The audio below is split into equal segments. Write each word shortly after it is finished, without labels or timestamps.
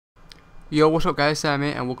Yo, what's up guys, Sam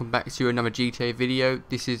here and welcome back to another GTA video.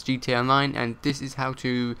 This is GTA Online and this is how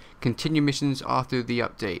to continue missions after the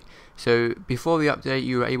update. So before the update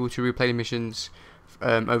you were able to replay the missions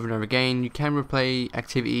over and over again. You can replay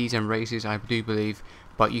activities and races, I do believe,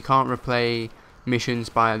 but you can't replay missions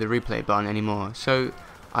by the replay button anymore. So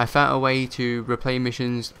I found a way to replay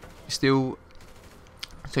missions still,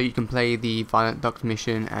 so you can play the Violent Duct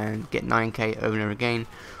mission and get 9k over and over again.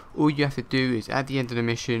 All you have to do is at the end of the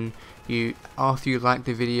mission, after you like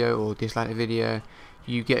the video or dislike the video,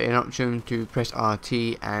 you get an option to press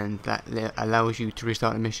RT, and that allows you to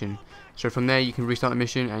restart the mission. So from there you can restart the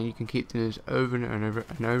mission and you can keep doing this over and over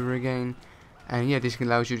and over again. And yeah, this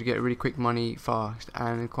allows you to get really quick money fast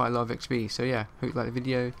and quite a lot of XP. So yeah, hope you liked the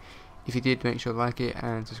video. If you did, make sure to like it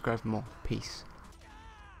and subscribe for more. Peace.